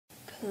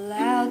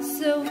Clouds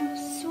so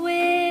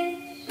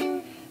swift,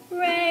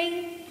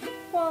 rain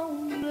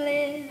won't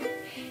lift,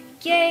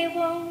 gate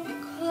won't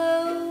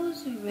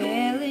close,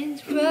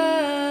 railings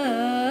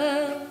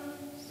rust.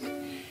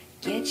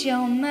 Get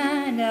your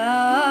mind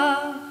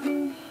off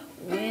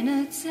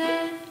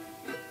wintertime.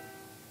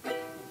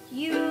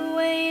 You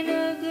ain't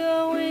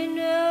a-going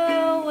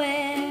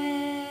nowhere.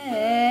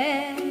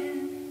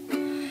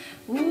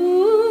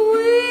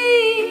 Ooh-wee,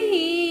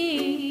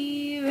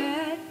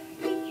 ride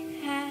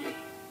me high.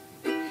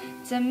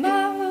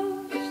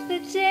 Tomorrow's the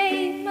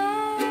day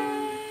my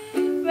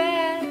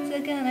rides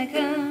are gonna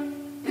come.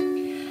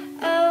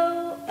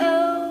 Oh,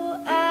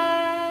 oh,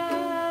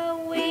 are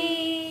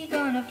we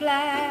gonna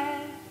fly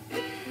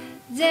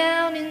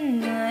down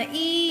in the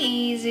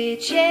easy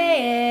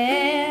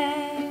chair?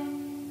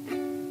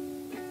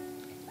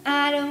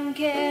 I don't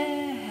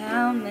care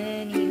how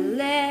many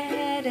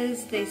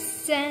letters they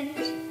sent.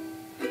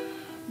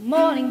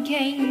 Morning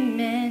came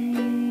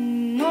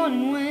and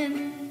morning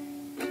went.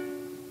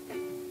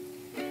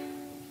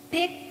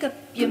 Pick up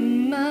your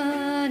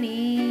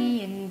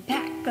money and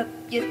pack up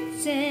your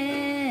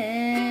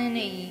tent.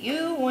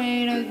 You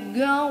ain't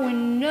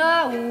a-going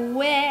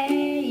nowhere.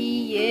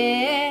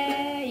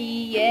 Yeah,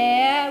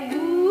 yeah,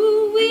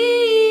 woo-wee,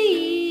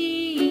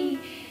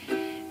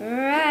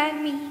 ride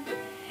me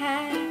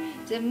high.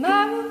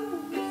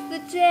 Tomorrow's the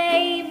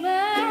day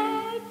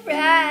my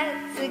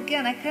brides are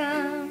gonna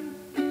come.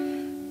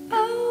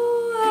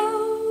 Oh,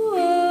 oh,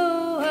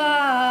 oh,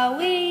 are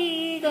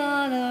we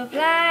gonna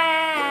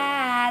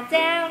fly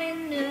down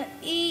in the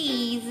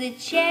easy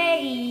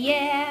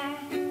chair?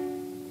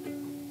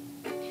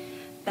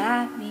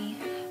 Buy me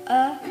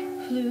a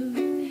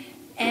flute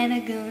and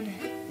a gun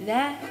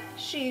that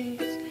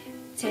shoots,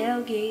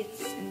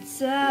 tailgates and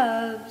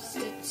substitutes.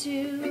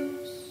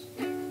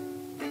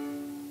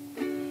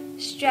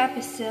 Strap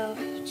yourself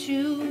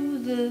to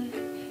the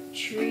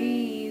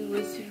tree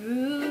with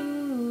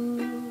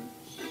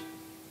roots,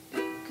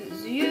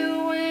 'cause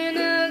you ain't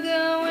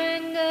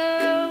a-going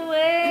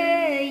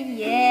nowhere.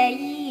 Yeah,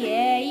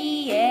 yeah,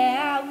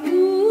 yeah.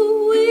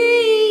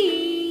 Woo-wee,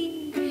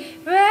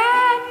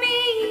 ride me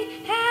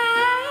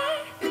high.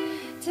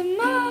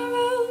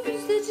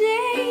 Tomorrow's the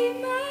day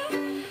my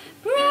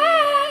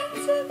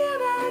brides are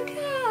gonna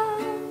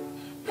come.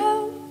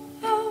 Oh,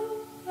 oh,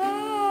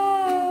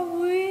 are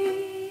we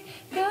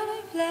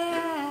gonna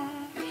fly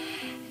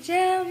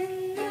down in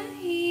the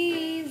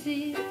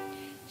easy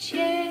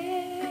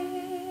chair?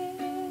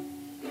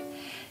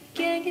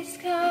 Genghis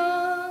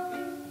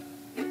Khan,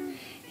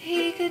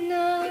 he could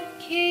not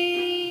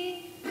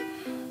keep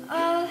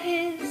all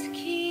his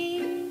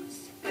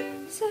kings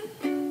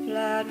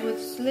supplied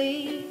with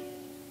sleep.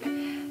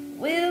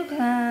 We'll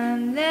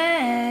climb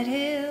that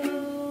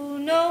hill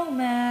no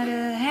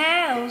matter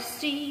how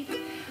steep.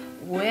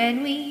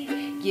 When we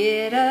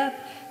get up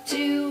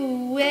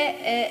to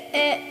it,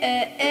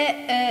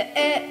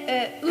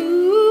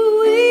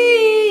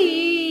 ooh-wee,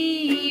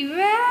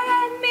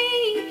 ride me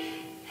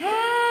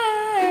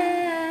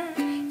high.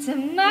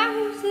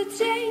 Tomorrow's the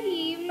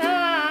day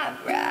my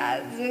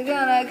brides are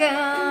gonna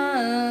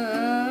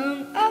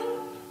come. Oh,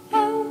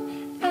 oh,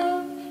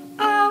 oh,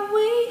 are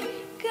we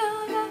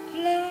gonna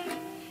fly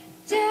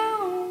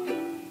down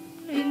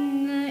in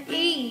the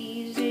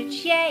easy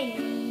chair?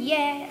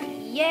 Yeah,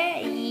 yeah,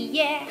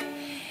 yeah.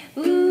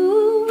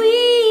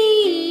 Ooh-wee,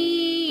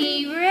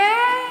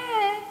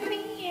 ride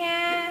me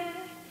high.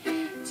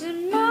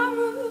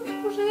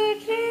 Tomorrow's the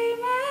day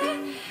my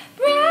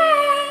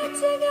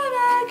brides are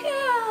gonna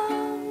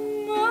come.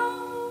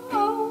 Oh,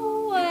 oh,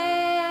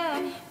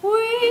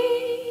 we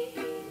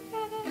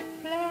gonna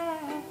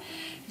fly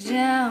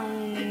down